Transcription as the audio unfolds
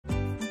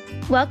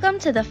Welcome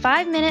to the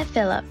 5-Minute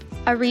Fill-Up,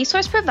 a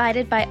resource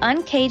provided by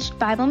Uncaged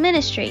Bible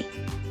Ministry.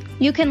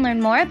 You can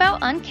learn more about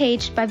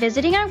Uncaged by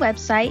visiting our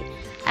website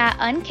at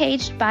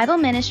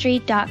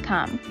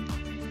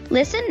uncagedbibleministry.com.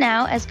 Listen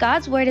now as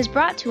God's Word is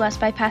brought to us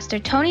by Pastor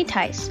Tony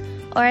Tice,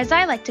 or as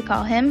I like to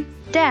call him,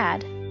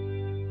 Dad.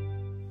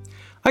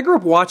 I grew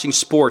up watching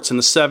sports in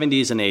the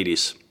 70s and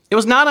 80s. It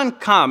was not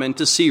uncommon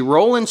to see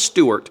Roland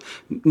Stewart,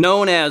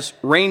 known as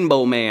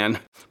Rainbow Man,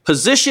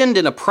 positioned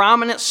in a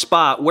prominent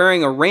spot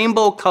wearing a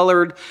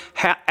rainbow-colored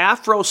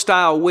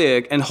afro-style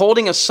wig and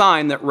holding a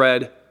sign that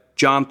read,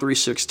 John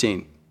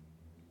 3:16.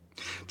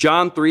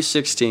 John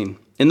 3:16.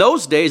 In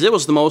those days, it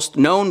was the most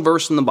known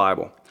verse in the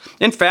Bible.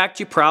 In fact,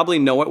 you probably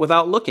know it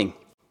without looking.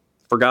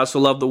 For God so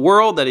loved the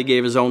world that he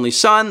gave his only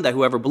Son, that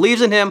whoever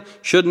believes in him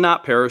should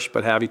not perish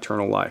but have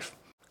eternal life.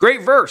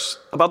 Great verse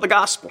about the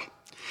gospel.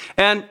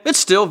 And it's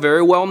still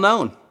very well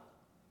known.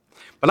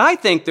 But I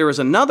think there is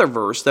another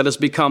verse that has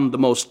become the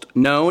most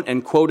known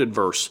and quoted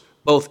verse,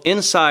 both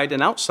inside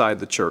and outside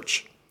the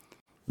church.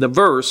 The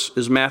verse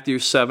is Matthew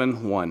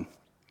 7:1.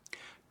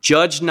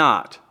 Judge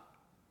not,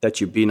 that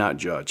you be not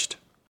judged.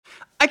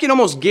 I can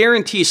almost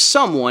guarantee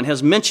someone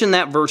has mentioned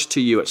that verse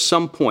to you at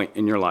some point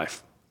in your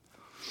life.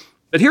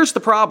 But here's the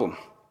problem.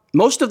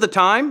 Most of the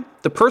time,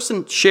 the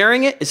person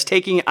sharing it is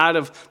taking it out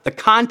of the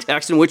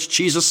context in which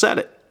Jesus said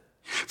it.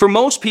 For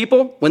most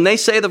people, when they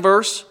say the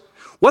verse,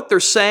 what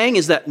they're saying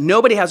is that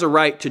nobody has a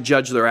right to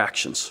judge their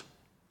actions.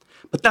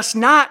 But that's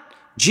not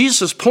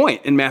Jesus'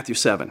 point in Matthew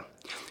 7.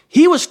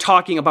 He was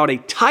talking about a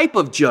type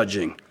of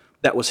judging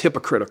that was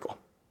hypocritical.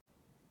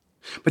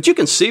 But you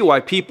can see why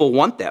people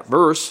want that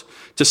verse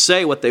to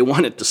say what they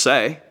want it to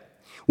say.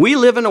 We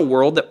live in a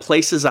world that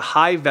places a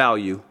high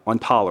value on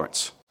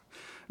tolerance.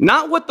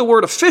 Not what the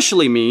word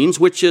officially means,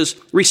 which is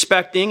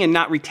respecting and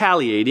not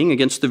retaliating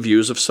against the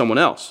views of someone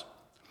else.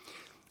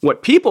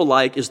 What people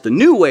like is the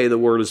new way the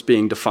word is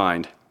being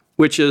defined,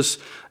 which is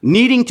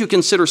needing to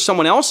consider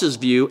someone else's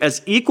view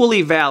as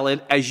equally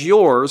valid as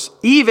yours,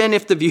 even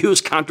if the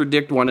views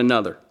contradict one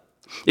another.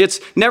 It's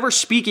never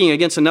speaking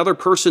against another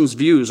person's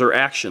views or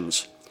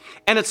actions.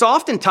 And it's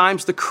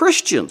oftentimes the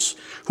Christians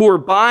who are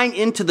buying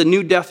into the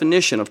new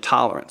definition of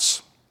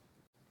tolerance.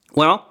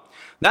 Well,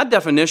 that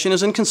definition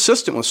is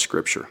inconsistent with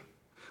Scripture.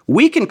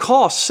 We can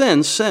call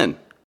sin, sin.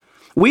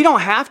 We don't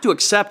have to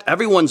accept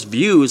everyone's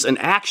views and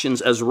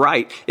actions as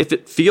right if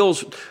it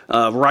feels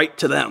right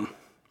to them.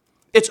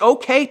 It's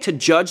okay to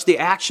judge the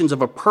actions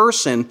of a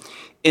person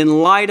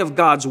in light of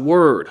God's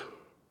word.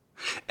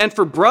 And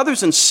for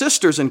brothers and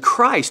sisters in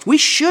Christ, we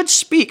should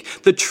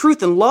speak the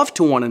truth in love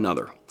to one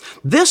another.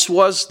 This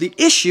was the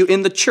issue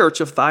in the church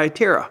of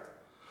Thyatira.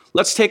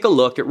 Let's take a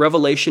look at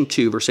Revelation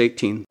 2, verse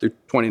 18 through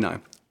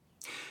 29.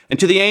 And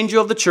to the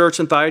angel of the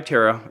church in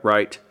Thyatira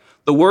write,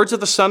 the words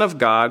of the Son of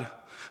God,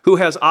 who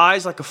has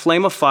eyes like a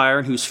flame of fire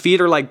and whose feet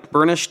are like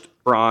burnished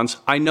bronze.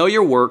 I know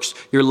your works,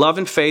 your love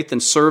and faith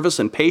and service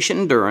and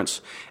patient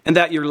endurance, and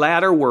that your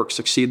latter works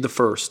exceed the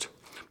first.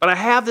 But I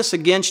have this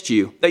against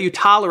you, that you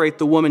tolerate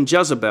the woman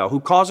Jezebel, who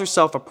calls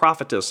herself a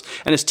prophetess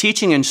and is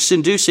teaching and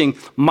seducing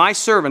my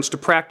servants to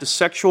practice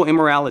sexual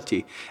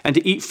immorality and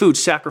to eat food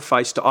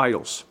sacrificed to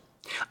idols.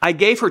 I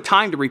gave her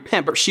time to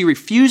repent, but she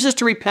refuses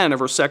to repent of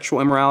her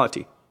sexual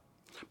immorality.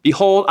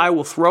 Behold, I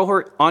will throw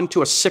her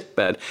onto a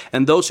sickbed,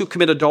 and those who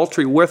commit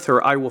adultery with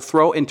her I will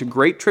throw into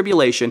great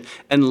tribulation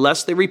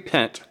unless they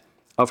repent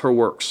of her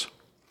works.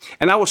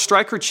 And I will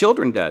strike her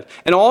children dead,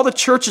 and all the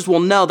churches will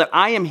know that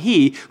I am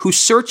he who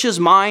searches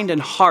mind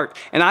and heart,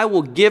 and I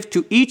will give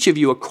to each of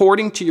you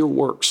according to your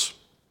works.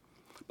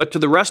 But to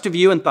the rest of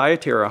you in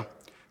Thyatira,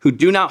 who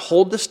do not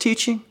hold this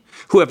teaching,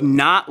 who have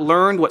not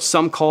learned what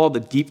some call the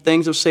deep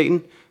things of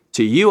Satan,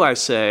 to you I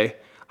say,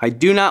 I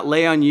do not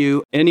lay on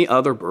you any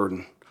other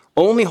burden.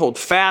 Only hold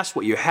fast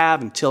what you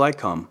have until I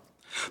come.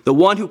 The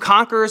one who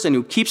conquers and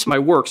who keeps my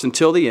works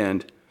until the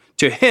end,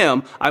 to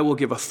him I will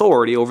give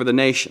authority over the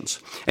nations.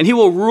 And he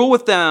will rule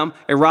with them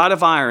a rod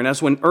of iron,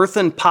 as when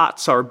earthen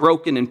pots are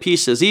broken in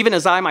pieces, even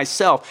as I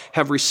myself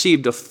have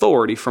received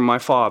authority from my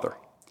Father.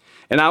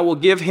 And I will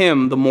give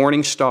him the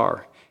morning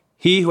star.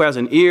 He who has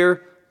an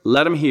ear,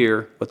 let him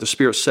hear what the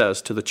Spirit says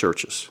to the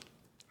churches.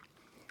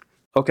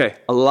 Okay,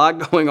 a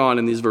lot going on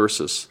in these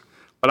verses.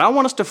 But I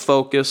want us to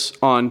focus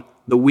on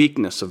the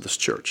weakness of this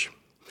church.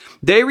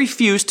 They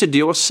refuse to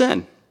deal with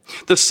sin.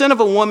 The sin of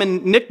a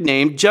woman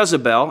nicknamed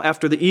Jezebel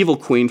after the evil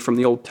queen from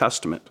the Old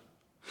Testament.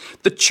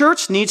 The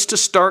church needs to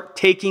start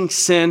taking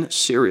sin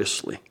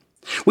seriously.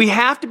 We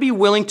have to be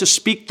willing to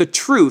speak the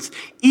truth,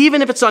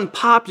 even if it's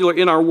unpopular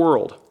in our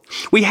world.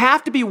 We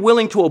have to be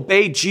willing to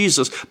obey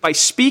Jesus by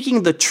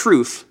speaking the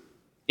truth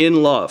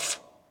in love.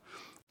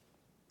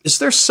 Is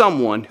there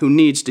someone who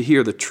needs to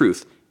hear the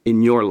truth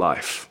in your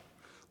life?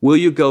 Will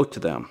you go to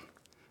them?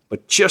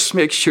 But just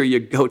make sure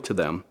you go to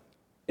them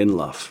in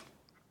love.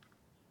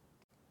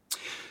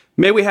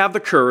 May we have the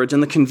courage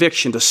and the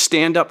conviction to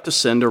stand up to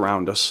sin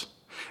around us.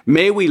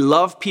 May we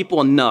love people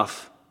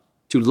enough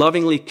to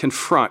lovingly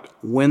confront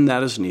when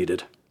that is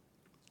needed.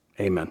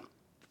 Amen.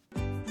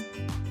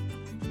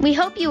 We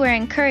hope you were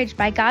encouraged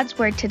by God's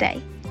Word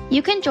today.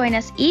 You can join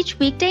us each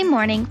weekday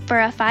morning for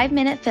a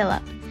 5-minute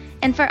fill-up.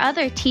 And for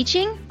other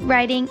teaching,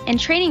 writing, and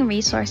training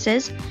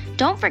resources,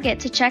 don't forget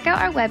to check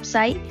out our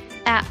website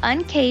at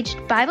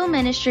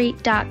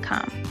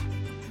uncagedbibleministry.com.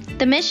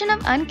 The mission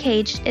of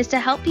Uncaged is to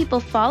help people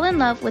fall in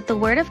love with the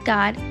Word of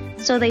God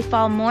so they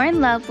fall more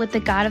in love with the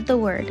God of the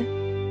Word.